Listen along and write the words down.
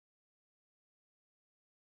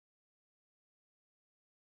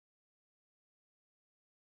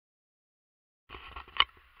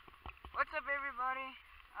everybody.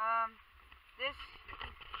 This is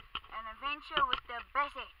an adventure with the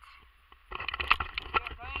Basset.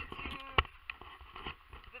 We're going to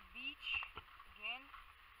the beach again.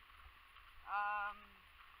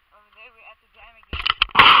 Over there we're at the dam again.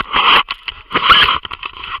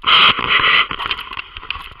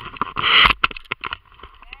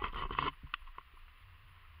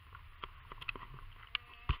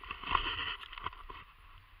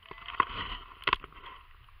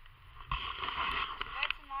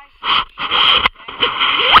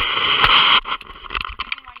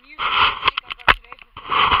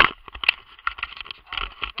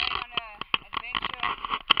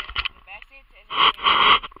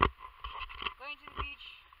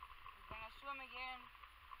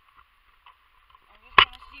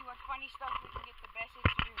 What funny stuff we can get the Basset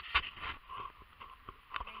to do.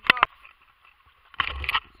 Enjoy.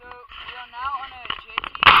 So we are now on a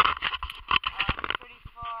jetty, pretty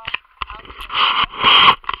far out in the water.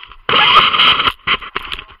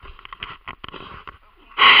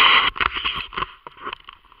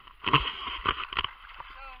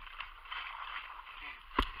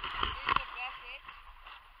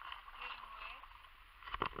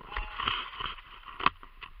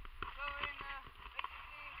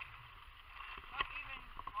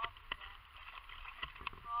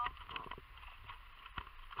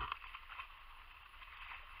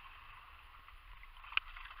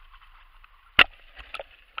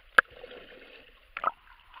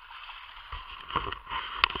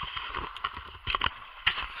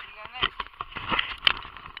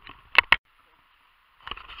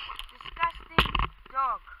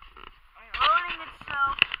 Dog rolling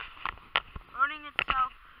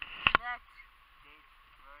itself in that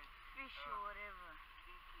fish or whatever.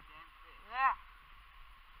 Yeah.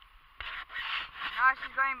 Now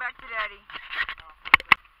she's going back to daddy.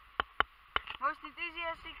 Most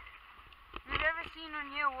enthusiastic we've ever seen on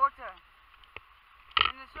here water.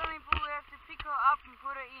 In the swimming pool we have to pick her up and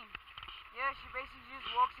put her in. Yeah, she basically just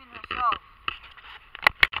walks in herself.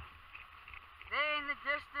 There in the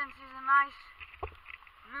distance is a nice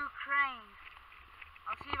blue crane.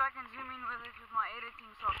 I'll see if I can zoom in with it with my editing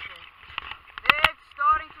software. There it's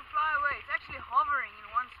starting to fly away. It's actually hovering in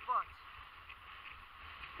one spot.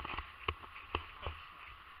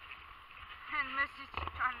 And Missy's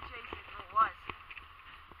trying to chase it, or was.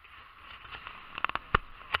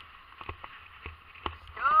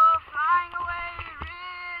 Still flying away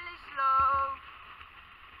really slow.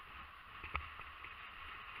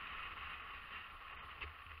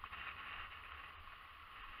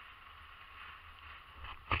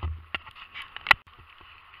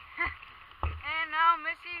 Now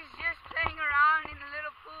Missy's just playing around in the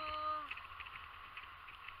little pools.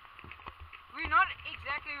 We're not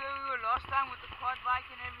exactly where we were last time with the quad bike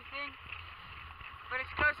and everything, but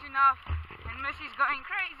it's close enough, and Missy's going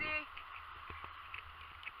crazy.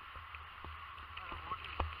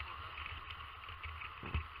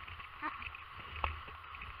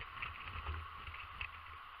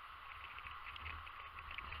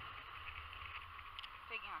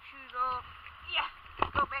 Taking our shoes off. Yeah,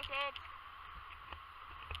 let's go Basset.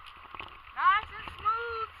 Nice and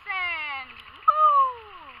smooth sand.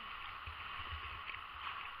 Woo!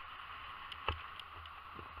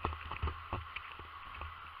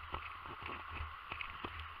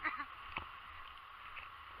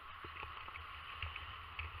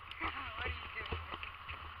 What are you doing, Missy?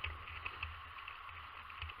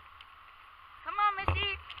 Come on, Missy.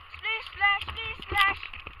 Splish, splash, splish, splash.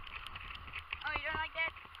 Oh, you don't like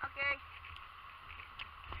that? Okay.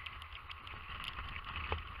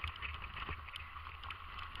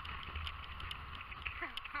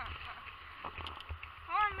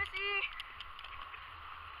 Come on, Missy.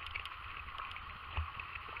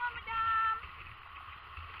 Come on, Madum.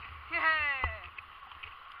 Yeah.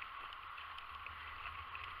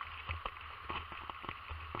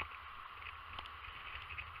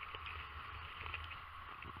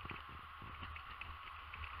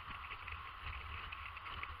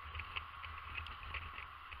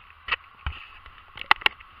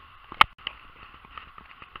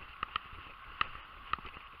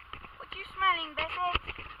 What you smelling, Basset?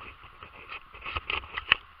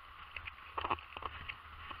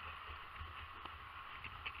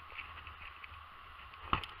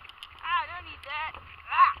 Don't eat that.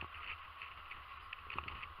 Ah!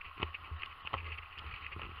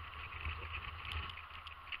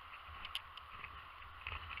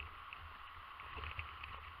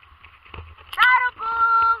 Saddle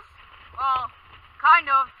pools! Well, kind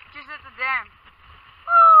of, just at the dam.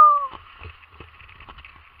 Woo!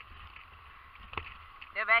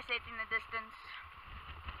 The Basset in the distance.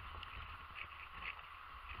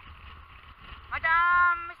 My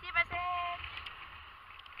Madum, Missy, Basset.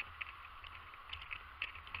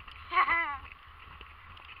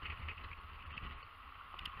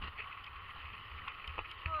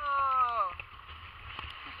 Whoa.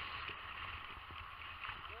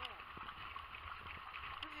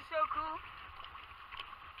 This is so cool.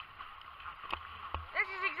 This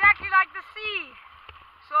is exactly like the sea,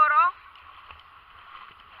 sort of.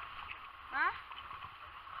 Huh?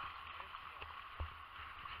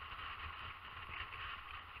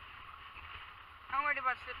 I'm worried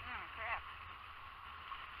about slipping. Oh, crap.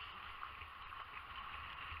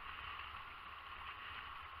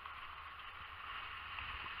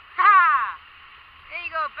 Ha! There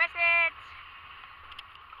you go, Basset.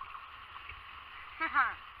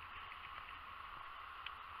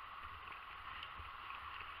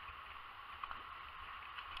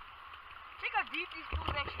 Check how deep these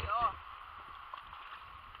pools actually are.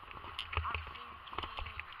 I'm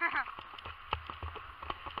sinking.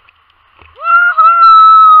 Woohoo!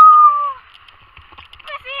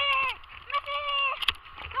 Missy! Missy!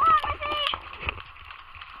 Come on, Missy!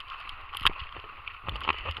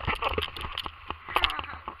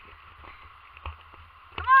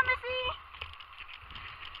 Come on, Missy!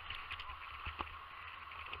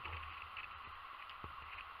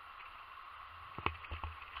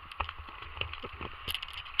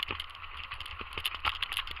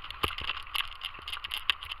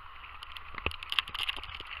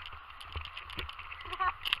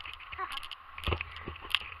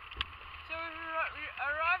 So we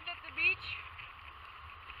arrived at the beach.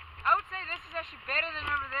 I would say this is actually better than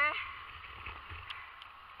over there.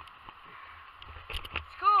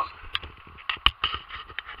 It's cool.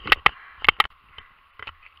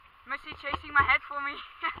 Missy chasing my head for me.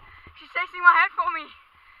 She's chasing my head for me.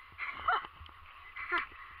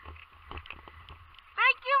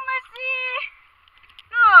 Thank you, Missy.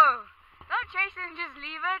 No, don't chase it and just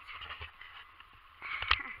leave it.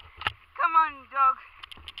 Come on, dog.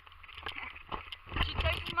 She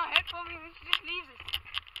chases my head for me and she just leaves it.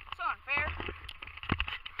 It's unfair.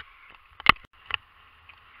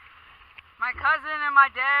 My cousin and my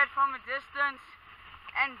dad from a distance,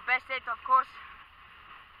 and Basset, of course.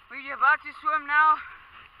 We're about to swim now.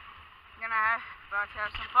 About to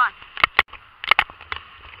have some fun.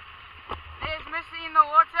 There's Missy in the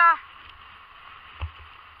water.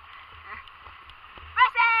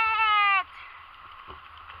 Basset!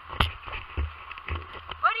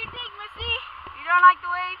 What do you think, Missy? You don't like the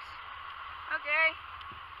waves? Okay.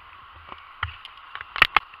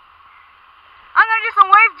 I'm gonna do some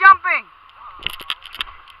wave jumping.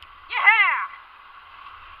 Yeah!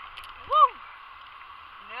 Woo!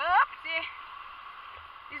 Nope, see?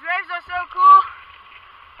 These waves are so cool.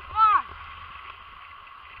 Come on.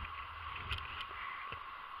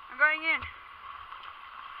 I'm going in.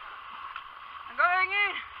 I'm going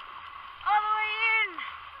in. All the way in.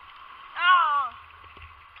 Oh.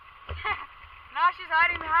 Now she's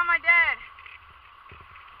hiding behind my dad.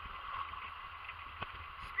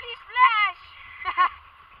 Splee splash!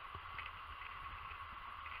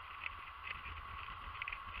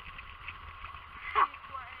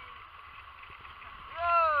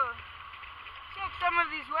 Whoa! Check some of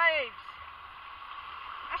these waves.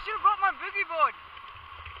 I should have brought my boogie board.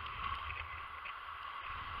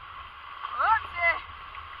 What's it?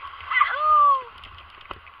 Ahoo!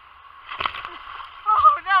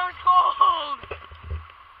 Oh, that was cold!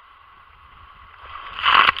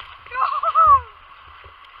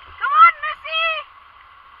 Come on, Missy!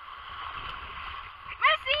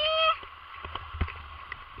 Missy!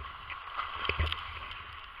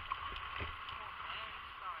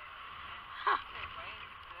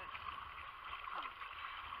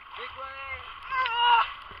 Big wave!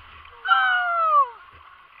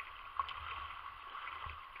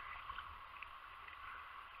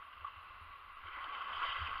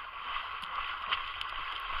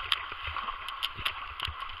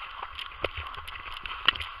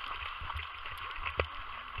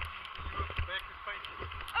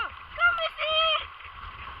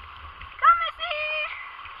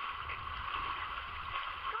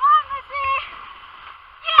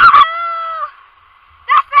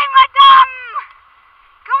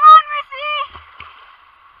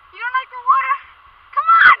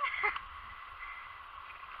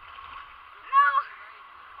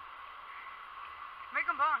 Make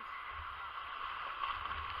them bounce.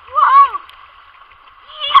 Whoa!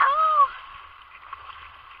 Yahoo!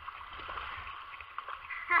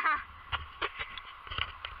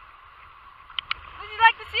 This is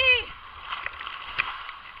like the sea.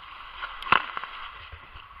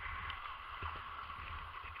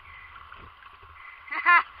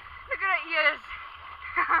 Look at her ears.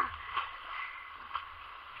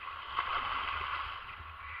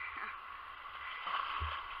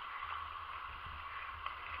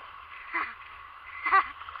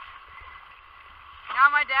 Now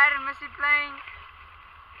my dad and Missy playing.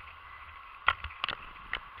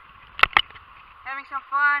 Having some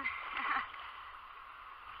fun.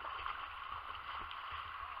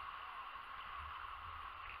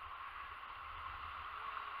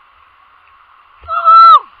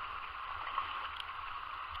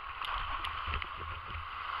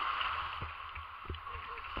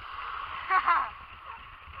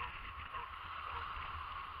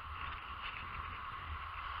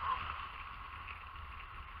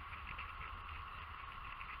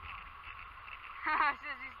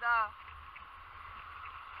 Sissy style.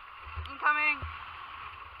 Incoming.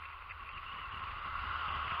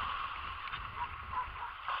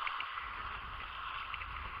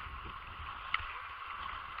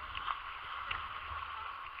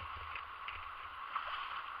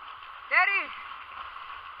 Daddy.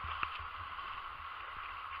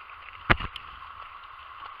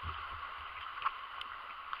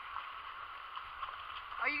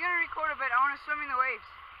 Are you gonna record a bit? I want to swim in the waves.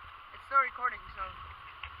 It's still recording, so.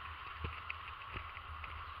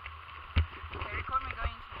 Okay, record me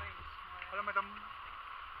going into the waves. Hello, Madum. You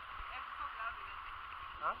have to talk loudly.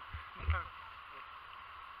 Huh?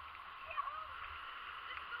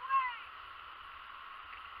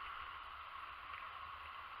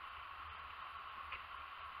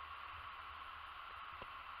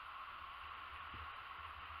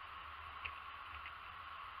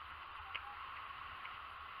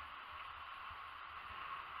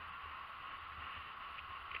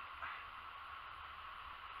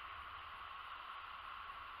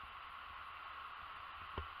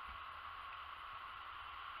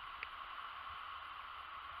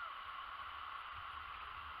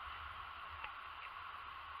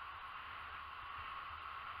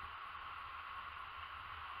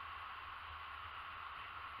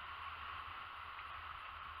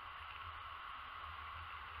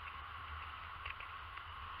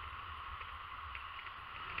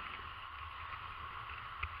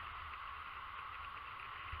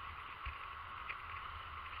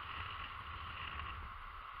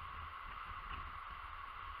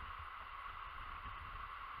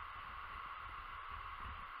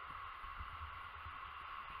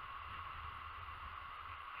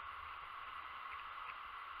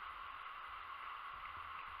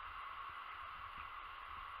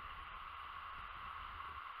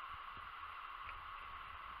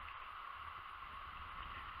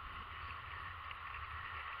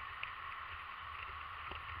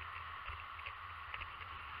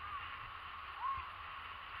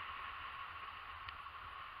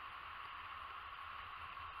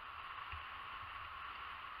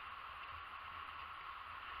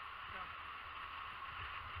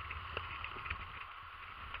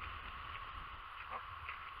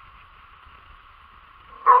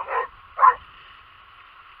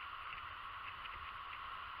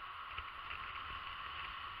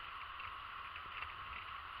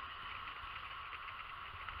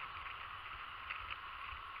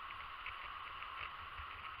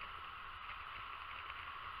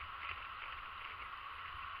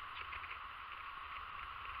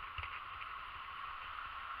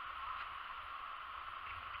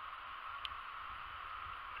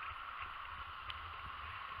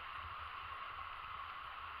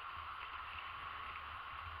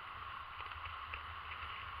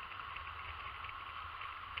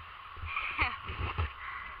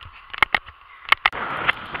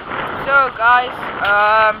 So guys,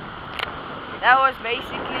 that was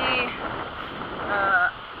basically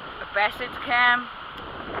a Basset camp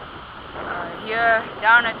here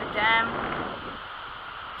down at the dam.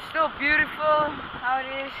 Still beautiful how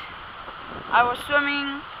it is. I was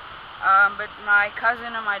swimming, but my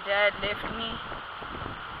cousin and my dad left me,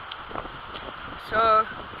 so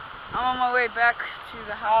I'm on my way back to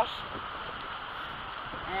the house,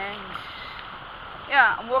 and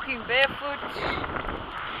yeah, I'm walking barefoot.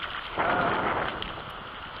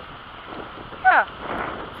 Yeah,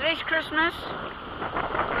 today's Christmas,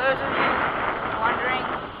 for those of you wondering,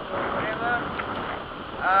 or whatever.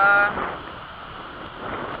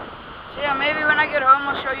 So yeah, maybe when I get home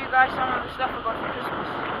I'll show you guys some of the stuff I got for Christmas.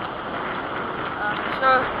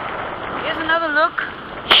 So, here's another look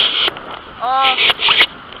of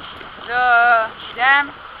the dam,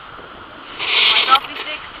 my selfie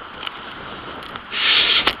stick.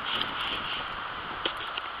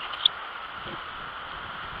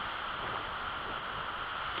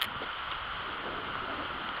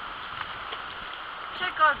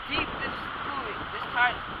 Check how deep this pool is, this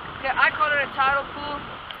tidal. Okay, I call it a tidal pool,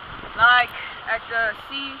 like at the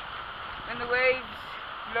sea when the waves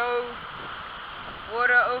blow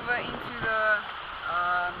water over into the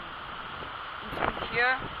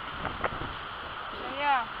here. So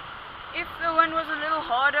yeah, if the wind was a little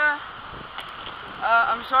harder,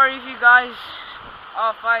 I'm sorry if you guys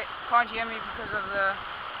can't hear me because of the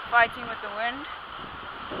fighting with the wind.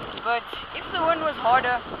 But if the wind was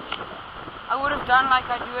harder, I would have done like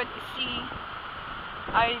I do at the sea.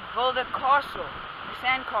 I build a castle, a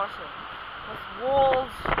sand castle, with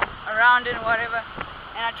walls around it and whatever,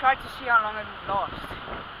 and I tried to see how long it would last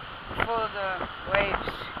before the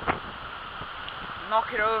waves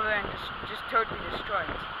knock it over and just totally destroy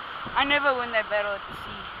it. I never win that battle at the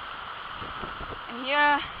sea. And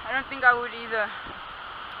here, I don't think I would either.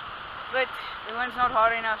 But the wind's not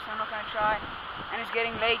hard enough, so I'm not going to try. And it's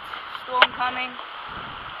getting late. Storm coming.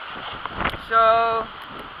 So,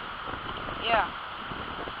 yeah.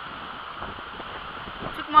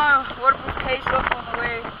 Took my waterproof case off on the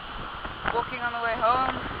way, walking on the way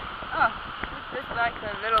home. Oh, this is like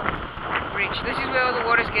a little bridge. This is where all the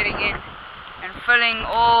water's getting in and filling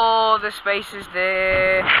all the spaces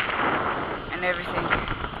there and everything.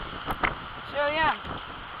 So yeah,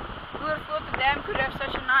 who would have thought the dam could have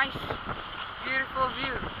such a nice, beautiful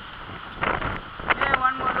view. Yeah,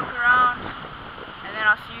 one more look around and then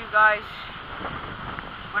I'll see you guys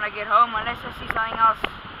when I get home, unless I see something else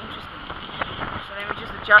interesting. So let me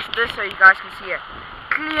just adjust this so you guys can see a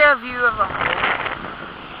clear view of the whole.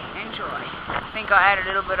 Enjoy. I think I add a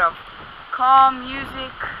little bit of calm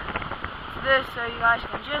music to this so you guys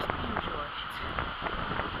can just enjoy it.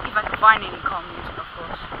 If I can find any calm music, of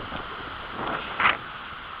course.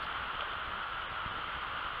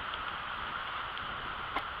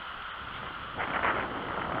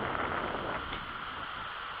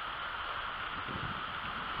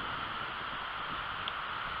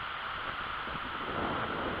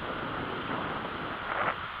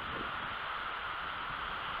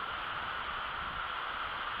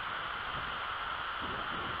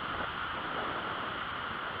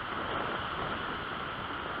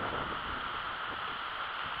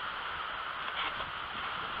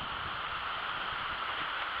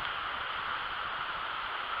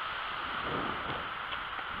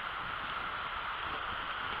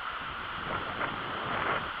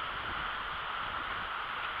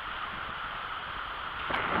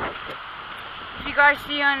 If you guys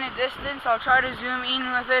see in the distance, I'll try to zoom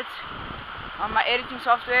in with it on my editing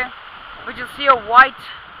software, but you'll see a white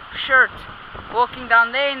shirt walking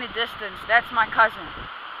down there in the distance. That's my cousin.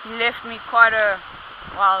 He left me quite a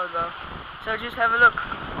while ago, so just have a look.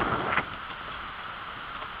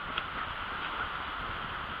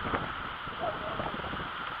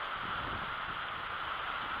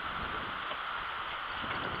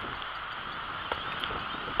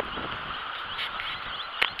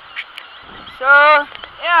 So,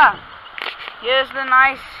 yeah, here's the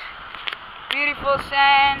nice, beautiful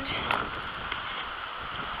sand.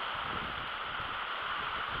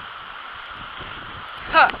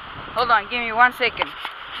 Hold on, give me 1 second.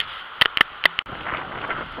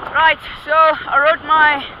 Right, so I wrote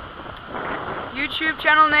my YouTube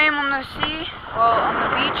channel name on the sea, well, on the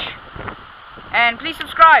beach, and please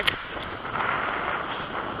subscribe.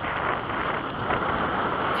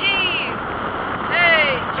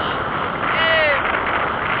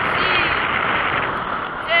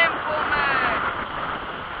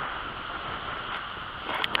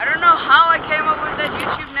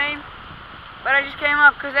 YouTube name, but I just came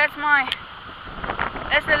up because that's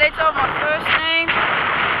the letter of my first name,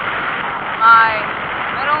 my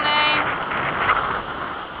middle name,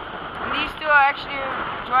 and these two are actually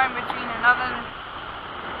joined between another,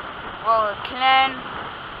 well, a clan.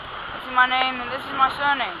 This is my name and this is my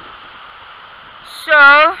surname.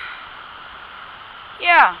 So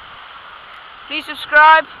yeah, please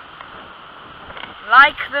subscribe,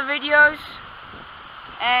 like the videos,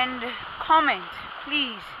 and comment,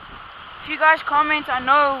 please. If you guys comment, I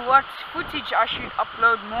know what footage I should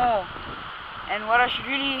upload more and what I should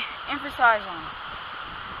really emphasize on.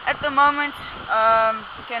 At the moment,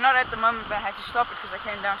 okay, not at the moment, but I had to stop it because I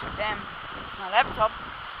came down to the dam with my laptop.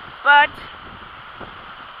 But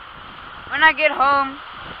when I get home,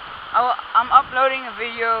 I'm uploading a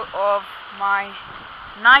video of my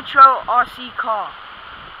Nitro RC car.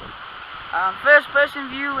 First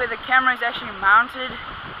person view where the camera is actually mounted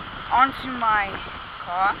onto my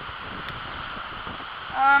car.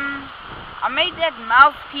 I made that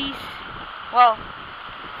mouthpiece, well,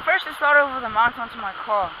 first I started with a mount onto my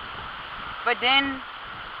car, but then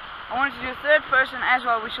I wanted to do a third person as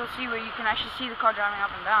well, which you'll see where you can actually see the car driving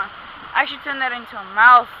up and down. I actually turned that into a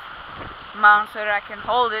mouth mount so that I can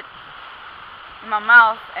hold it in my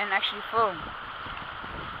mouth and actually film.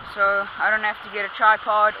 So I don't have to get a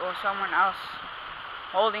tripod or someone else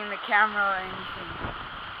holding the camera or anything.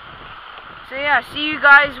 So yeah, see you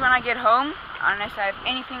guys when I get home, unless I have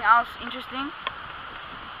anything else interesting.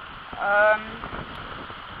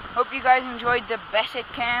 Hope you guys enjoyed the Basset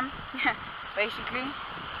cam, basically.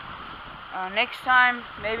 Next time,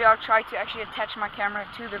 maybe I'll try to actually attach my camera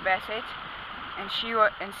to the Basset and see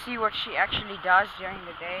what she actually does during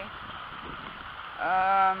the day.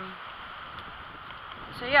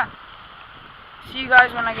 So yeah, see you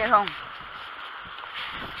guys when I get home.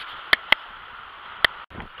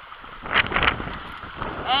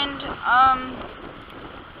 And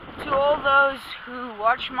to all those who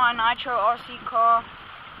watch my Nitro RC car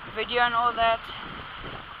video and all that,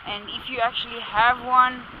 and if you actually have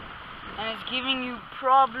one and it's giving you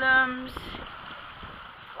problems,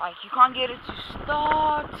 like you can't get it to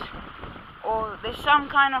start, or there's some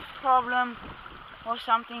kind of problem or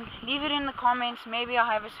something, leave it in the comments. Maybe I'll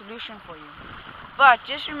have a solution for you. But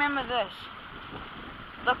just remember this: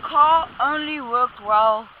 the car only worked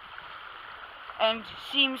well and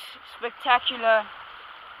seems spectacular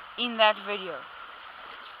in that video.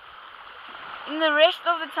 In the rest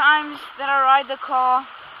of the times that I ride the car,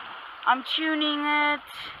 I'm tuning it,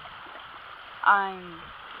 I'm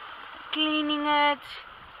cleaning it,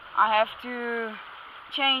 I have to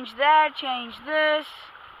change that, change this,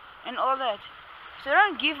 and all that. So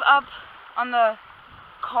don't give up on the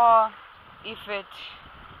car if it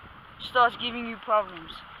starts giving you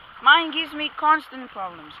problems. Mine gives me constant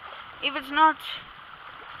problems. If it's not,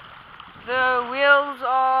 the wheels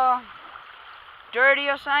are dirty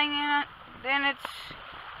or something, then it's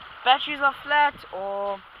batteries are flat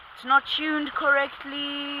or it's not tuned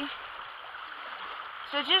correctly.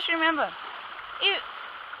 So just remember,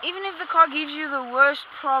 even if the car gives you the worst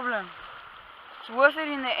problem, it's worth it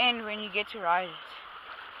in the end when you get to ride it.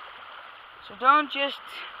 So don't just...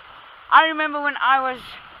 I remember when I was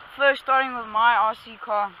first starting with my RC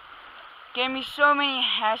car, it gave me so many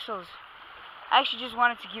hassles. I actually just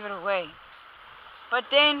wanted to give it away. But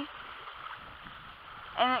then,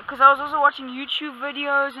 because I was also watching YouTube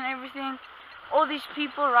videos and everything, all these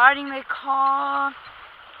people riding their car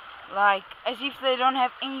like as if they don't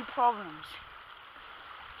have any problems.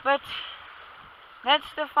 But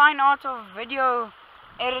that's the fine art of video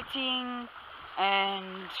editing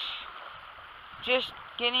and just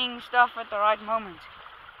getting stuff at the right moment.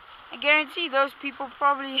 I guarantee those people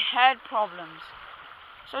probably had problems.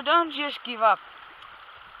 So don't just give up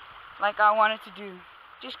like I wanted to do.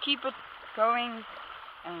 Just keep it going,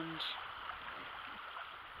 and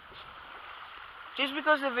just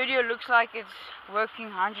because the video looks like it's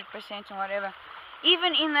working 100% and whatever,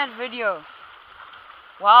 even in that video,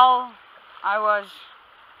 while I was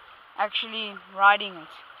actually riding it,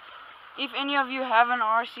 if any of you have an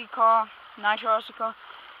RC car, Nitro RC car,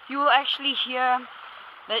 you will actually hear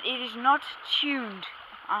that it is not tuned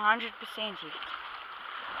 100% yet.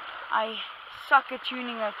 I suck at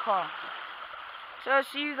tuning a car. So I'll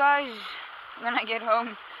see you guys when I get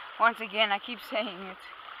home. Once again, I keep saying it.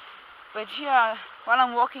 But yeah, while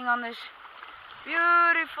I'm walking on this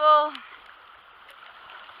beautiful,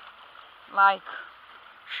 like,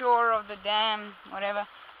 shore of the dam, whatever,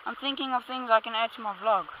 I'm thinking of things I can add to my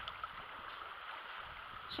vlog.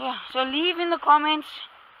 So yeah, so leave in the comments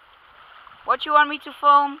what you want me to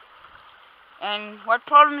film and what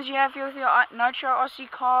problems you have with your Nitro RC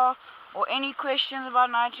car, or any questions about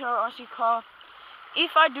Nitro RC car.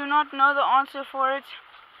 If I do not know the answer for it,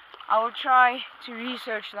 I will try to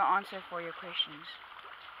research the answer for your questions.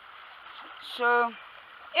 So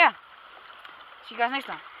yeah, see you guys next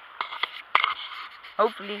time.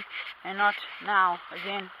 Hopefully, and not now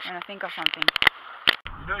again when I think of something.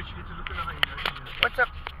 What's up,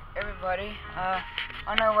 everybody?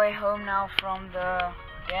 On our way home now from the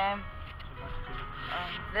dam.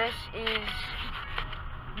 This is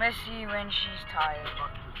Missy when she's tired.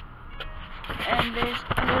 And there's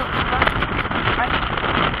a little right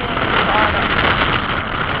there.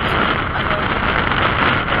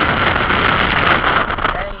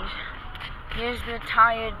 Guys, here's the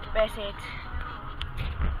tired Basset.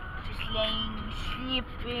 Just laying,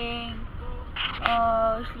 sleeping.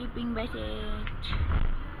 Oh, sleeping Basset.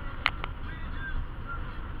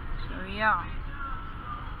 So yeah.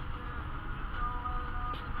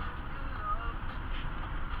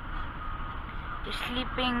 The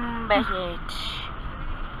sleeping Basset.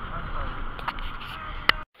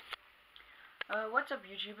 What's up,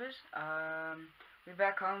 YouTubers? We're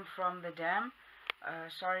back home from the dam.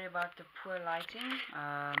 Sorry about the poor lighting.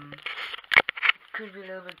 Could be a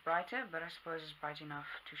little bit brighter, but I suppose it's bright enough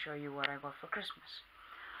to show you what I got for Christmas.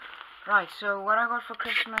 Right, so what I got for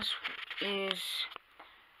Christmas is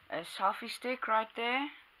a selfie stick right there.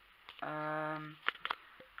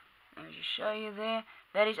 Let me just show you there.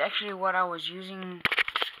 That is actually what I was using.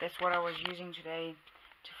 That's what I was using today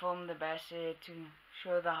to film the Basset, to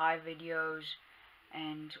show the high videos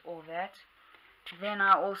and all that. Then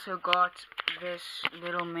I also got this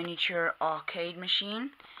little miniature arcade machine.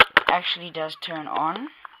 It actually does turn on.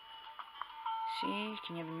 See,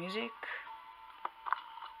 can you hear the music?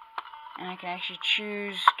 And I can actually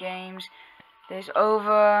choose games. There's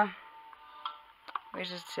over, where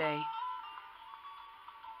does it say?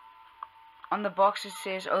 On the box it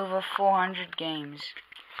says over 400 games.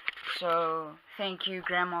 So thank you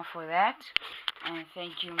Grandma for that, and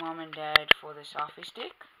thank you Mom and Dad for the selfie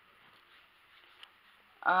stick.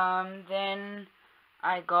 Then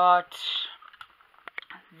I got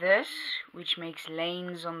this, which makes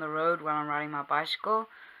lanes on the road while I'm riding my bicycle,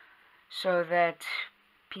 so that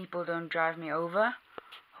people don't drive me over,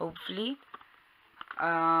 hopefully.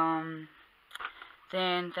 Then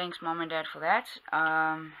thanks Mom and Dad for that.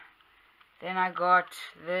 Then I got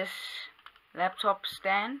this laptop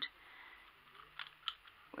stand.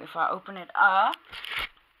 If I open it up,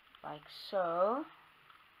 like so,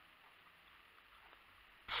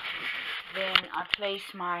 then I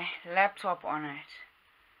place my laptop on it,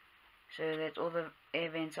 so that all the air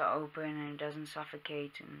vents are open and it doesn't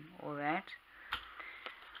suffocate and all that.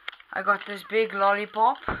 I got this big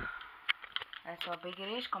lollipop. That's how big it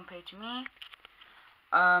is compared to me.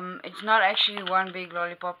 It's not actually one big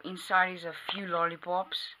lollipop. Inside is a few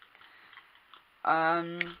lollipops.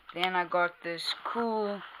 Then I got this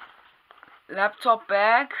cool laptop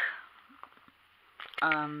bag.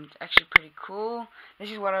 It's actually pretty cool.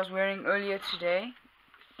 This is what I was wearing earlier today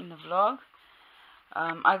in the vlog.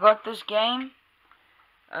 I got this game.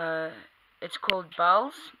 It's called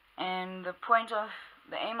Bells, and the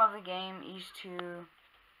aim of the game is to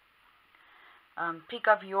pick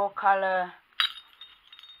up your color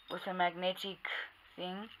with a magnetic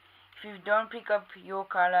thing. If you don't pick up your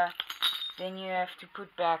color, then you have to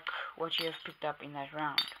put back what you have picked up in that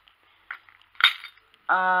round.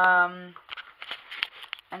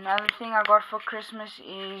 Another thing I got for Christmas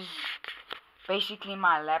is basically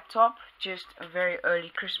my laptop, just a very early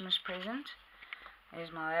Christmas present.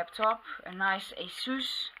 There's my laptop, a nice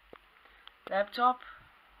Asus laptop,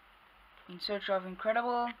 in search of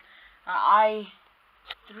incredible, i3,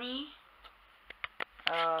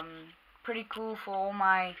 pretty cool for all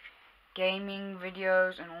my gaming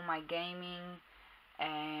videos and all my gaming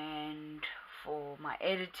and for my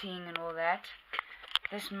editing and all that.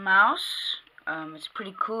 This mouse, it's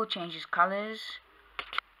pretty cool, changes colors.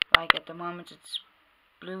 Like at the moment it's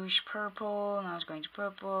bluish purple, now it's going to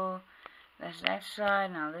purple. That's that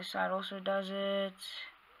side, now this side also does it.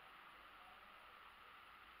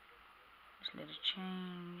 Just let it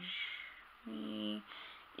change.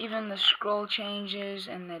 Even the scroll changes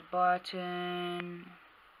and that button.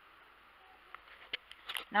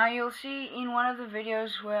 Now you'll see in one of the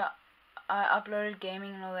videos where I uploaded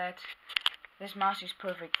gaming and all that, this mouse is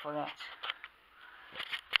perfect for that.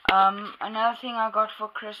 Another thing I got for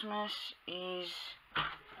Christmas is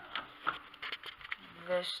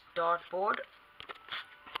this dartboard.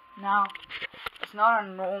 Now, it's not a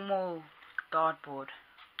normal dartboard.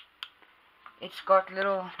 It's got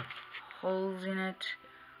little holes in it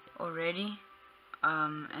already,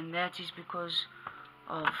 and that is because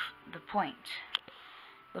of the point.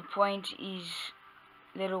 The point is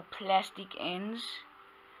little plastic ends,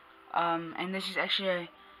 and this is actually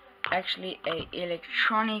a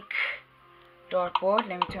electronic dartboard.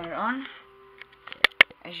 Let me turn it on.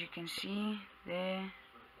 As you can see there,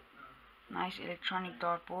 nice electronic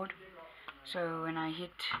dartboard. So when I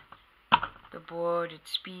hit the board, it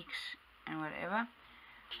speaks and whatever,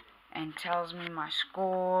 and tells me my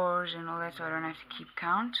scores and all that, so I don't have to keep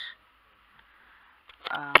count.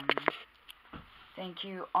 Thank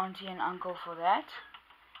you Auntie and Uncle for that.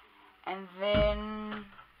 And then,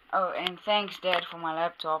 oh, and thanks Dad for my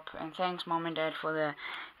laptop, and thanks Mom and Dad for the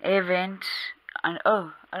air vent. And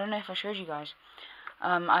oh, I don't know if I showed you guys,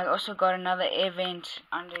 I also got another air vent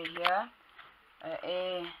under here, an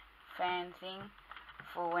air fan thing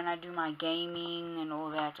for when I do my gaming and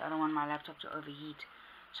all that. I don't want my laptop to overheat,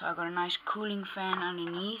 so I got a nice cooling fan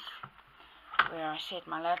underneath where I set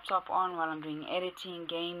my laptop on while I'm doing editing,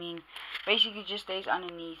 gaming. Basically just stays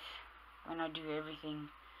underneath when I do everything,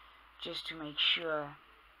 just to make sure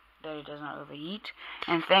that it does not overheat.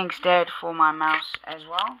 And thanks Dad for my mouse as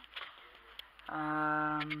well.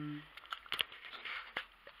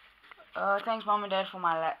 Thanks Mom and Dad for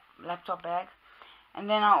my laptop bag. And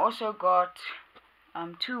then I also got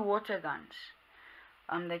 2 water guns.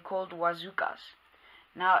 They're called bazookas.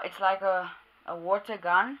 Now it's like a water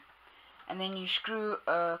gun, and then you screw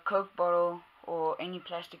a Coke bottle or any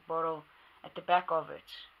plastic bottle at the back of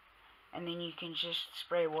it, and then you can just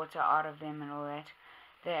spray water out of them and all that.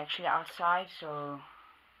 They're actually outside, so,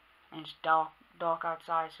 and it's dark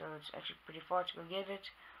outside, so it's actually pretty far to go get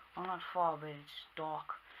it. Well, not far, but it's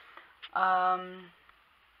dark.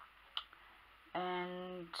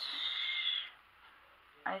 And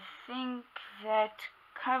I think that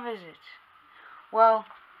covers it. Well,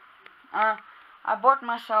 I bought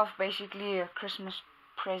myself basically a Christmas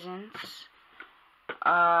present.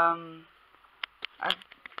 I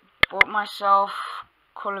bought myself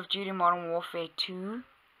Call of Duty Modern Warfare 2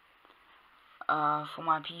 for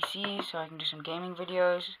my PC, so I can do some gaming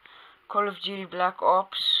videos. Call of Duty Black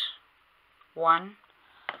Ops 1,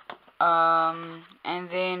 and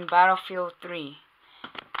then Battlefield 3,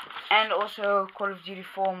 and also Call of Duty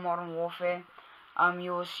 4 Modern Warfare.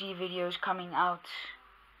 You will see videos coming out.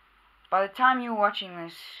 By the time you're watching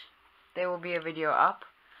this, there will be a video up.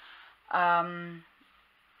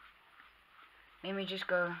 Let me just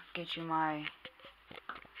go get you my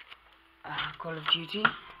Call of Duty.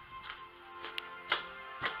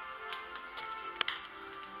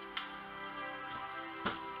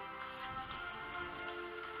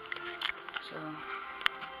 So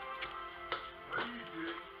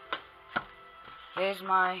there's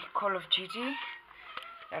my Call of Duty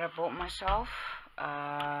that I bought myself.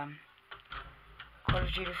 Call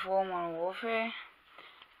of Duty 4 Modern Warfare.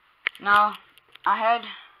 Now, I had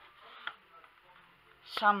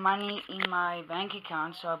some money in my bank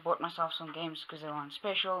account, so I bought myself some games because they were on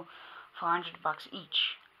special for $100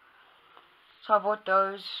 each. So I bought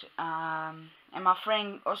those, and my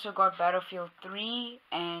friend also got Battlefield 3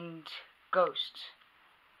 and Ghost,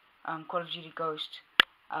 Call of Duty Ghost.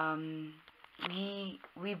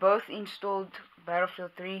 We both installed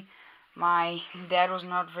Battlefield 3. My dad was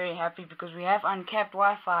not very happy because we have uncapped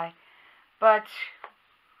Wi-Fi, but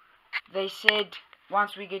they said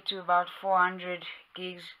once we get to about 400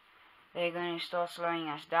 gigs, they're going to start slowing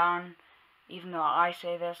us down, even though I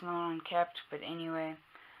say that's not uncapped. But anyway,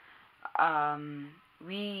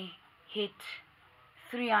 we hit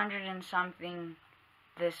 300 and something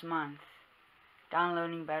this month,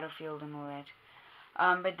 downloading Battlefield and all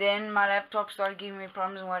that. But then my laptop started giving me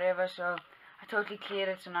problems and whatever, so I totally cleared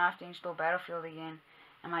it, so now I have to install Battlefield again.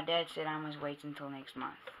 And my dad said I must wait until next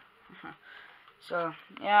month. So,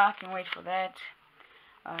 yeah, I can wait for that.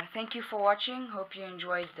 Thank you for watching. Hope you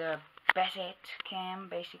enjoyed the Basset cam,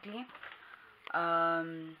 basically.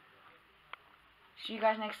 See you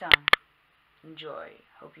guys next time. Enjoy.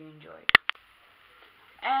 Hope you enjoyed.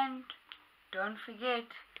 And don't forget,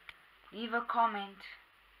 leave a comment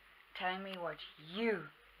telling me what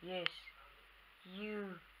you, yes,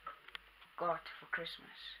 you got for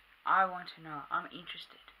Christmas. I want to know. I'm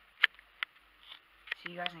interested.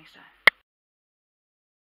 See you guys next time.